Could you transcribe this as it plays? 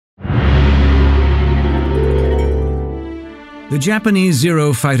The Japanese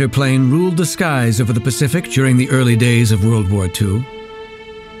Zero fighter plane ruled the skies over the Pacific during the early days of World War II.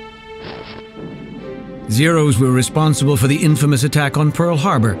 Zeros were responsible for the infamous attack on Pearl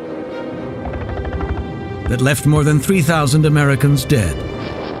Harbor that left more than 3,000 Americans dead.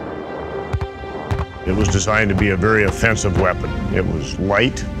 It was designed to be a very offensive weapon. It was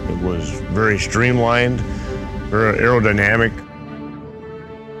light, it was very streamlined, very aerodynamic.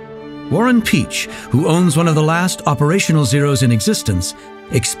 Warren Pietsch, who owns one of the last operational Zeros in existence,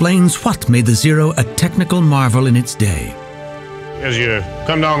 explains what made the Zero a technical marvel in its day. As you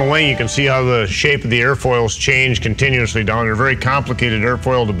come down the wing, you can see how the shape of the airfoils change continuously down. They're very complicated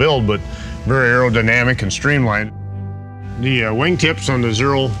airfoil to build, but very aerodynamic and streamlined. The wingtips on the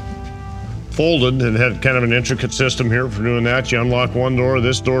Zero folded and had kind of an intricate system here for doing that. You unlock one door,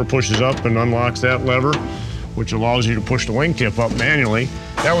 this door pushes up and unlocks that lever, which allows you to push the wingtip up manually.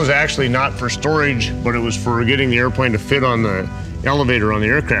 That was actually not for storage, but it was for getting the airplane to fit on the elevator on the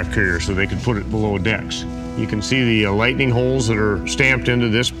aircraft carrier so they could put it below decks. You can see the lightning holes that are stamped into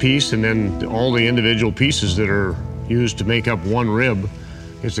this piece, and then all the individual pieces that are used to make up one rib.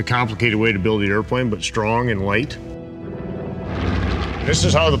 It's a complicated way to build the airplane, but strong and light. This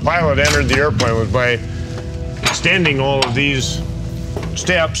is how the pilot entered the airplane, was by extending all of these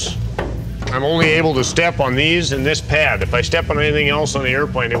steps. I'm only able to step on these and this pad. If I step on anything else on the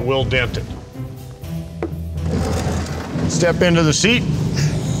airplane, it will dent it. Step into the seat.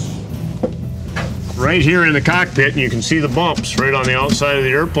 Right here in the cockpit, and you can see the bumps right on the outside of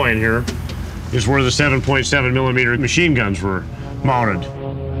the airplane here, is where the 7.7 millimeter machine guns were mounted.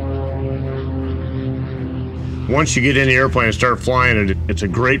 Once you get in the airplane and start flying, it's a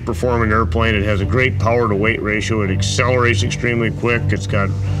great performing airplane. It has a great power to weight ratio. It accelerates extremely quick. It's got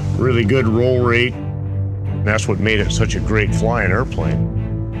really good roll rate. That's what made it such a great flying airplane.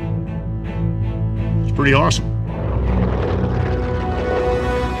 It's pretty awesome.